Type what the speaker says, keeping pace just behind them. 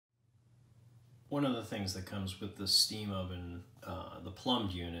One of the things that comes with the steam oven, the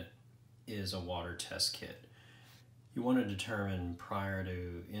plumbed unit, is a water test kit. You want to determine prior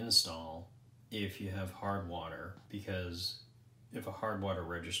to install if you have hard water, because if a hard water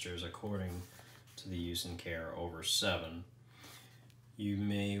registers according to the use and care over 7, you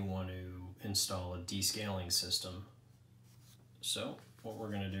may want to install a descaling system. So what we're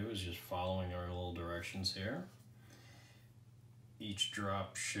going to do is just following our little directions here. Each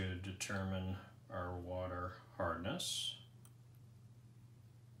drop should determine our water hardness.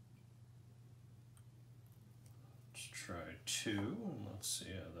 Let's try 2 and let's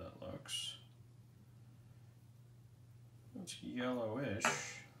see how that looks. It's yellowish,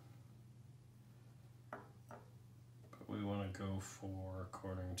 but we want to go for,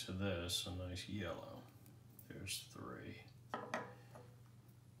 according to this, a nice yellow. There's 3.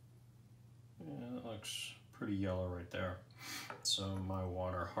 Yeah, that looks pretty yellow right there. So my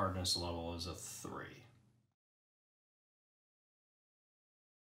water hardness level is a 3.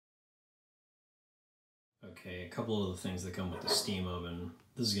 Okay, a couple of the things that come with the steam oven.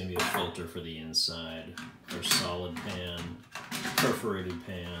 This is going to be a filter for the inside, our solid pan, perforated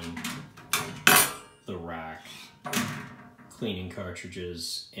pan, the rack, cleaning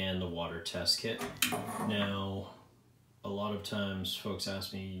cartridges, and the water test kit. Now, a lot of times folks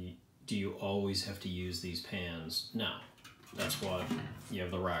ask me, do you always have to use these pans? No, that's what you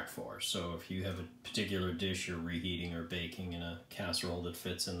have the rack for. So if you have a particular dish you're reheating or baking in a casserole that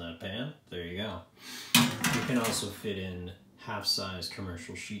fits in that pan, there you go. You can also fit in half-size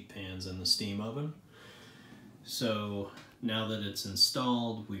commercial sheet pans in the steam oven. So now that it's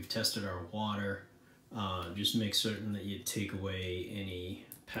installed, we've tested our water. Just make certain that you take away any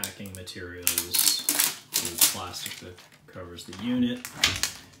packing materials, the plastic that covers the unit.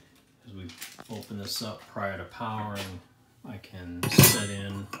 As we open this up prior to powering, I can set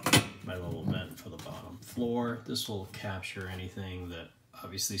in my little vent for the bottom floor. This will capture anything that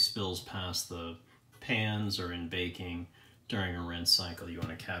obviously spills past the pans or in baking during a rinse cycle. You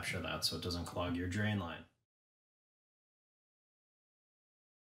want to capture that so it doesn't clog your drain line.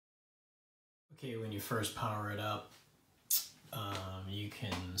 Okay, when you first power it up, you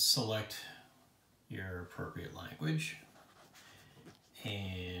can select your appropriate language,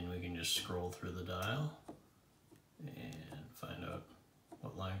 and we can just scroll through the dial and find out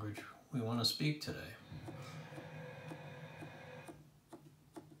what language we want to speak today.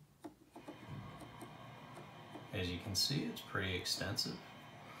 As you can see, it's pretty extensive.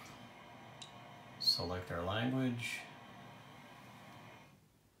 Select our language.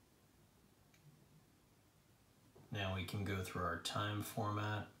 Now we can go through our time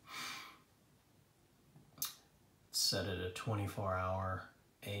format. Set it at 24-hour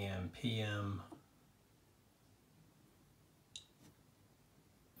AM, PM.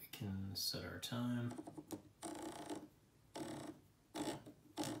 We can set our time.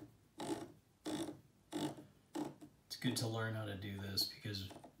 It's good to learn how to do this because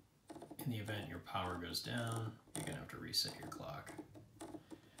in the event your power goes down, you're going to have to reset your clock.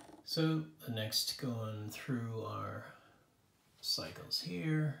 So the next, going through our cycles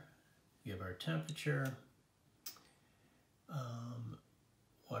here, we have our temperature.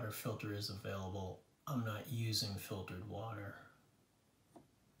 Water filter is available. I'm not using filtered water,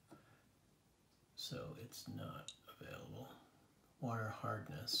 so it's not available. Water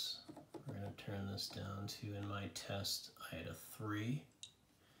hardness, we're going to turn this down to, in my test, I had a 3.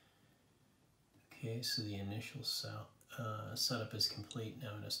 Okay, so the initial setup is complete.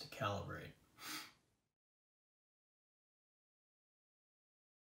 Now it has to calibrate.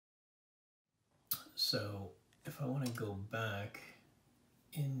 So if I want to go back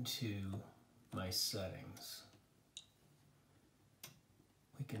into my settings,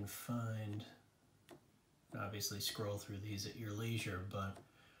 we can find, obviously scroll through these at your leisure, but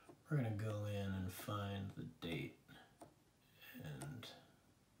we're going to go in and find the date, and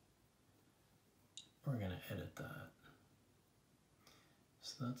we're going to edit that.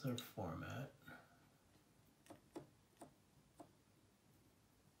 So that's our format.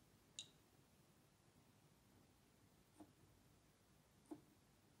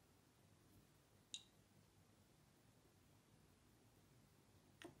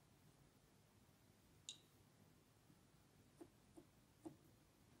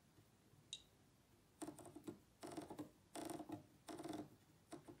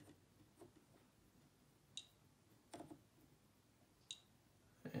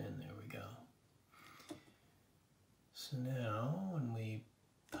 So now, when we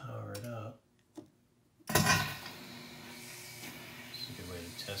power it up, it's a good way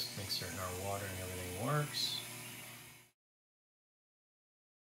to test, make certain our water and everything works.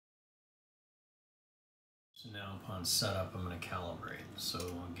 So now upon setup, I'm going to calibrate. So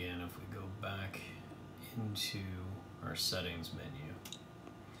again, if we go back into our settings menu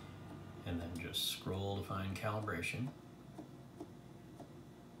and then just scroll to find calibration.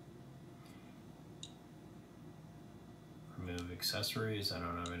 Remove accessories, I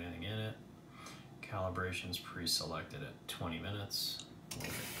don't have anything in it. Calibration's pre-selected at 20 minutes. We'll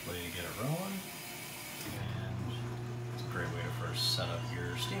hit play to get it rolling. And it's a great way to first set up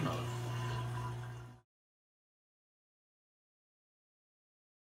your steam oven.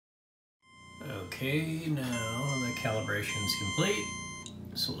 Okay, now the calibration's complete.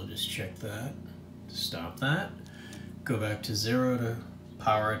 So we'll just check that, stop that, go back to 0 to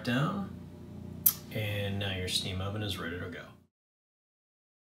power it down, and now your steam oven is ready to go.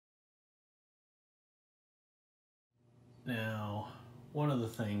 Now, one of the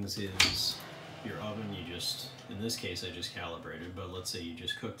things is your oven, you just, in this case I just calibrated, but let's say you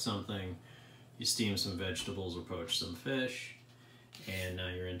just cooked something, you steamed some vegetables or poached some fish, and now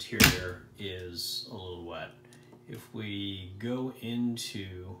your interior is a little wet. If we go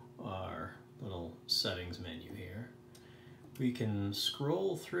into our little settings menu here, we can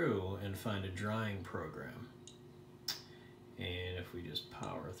scroll through and find a drying program. And if we just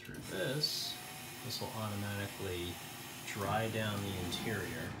power through this, this will automatically dry down the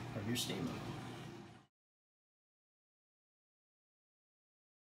interior of your steam oven.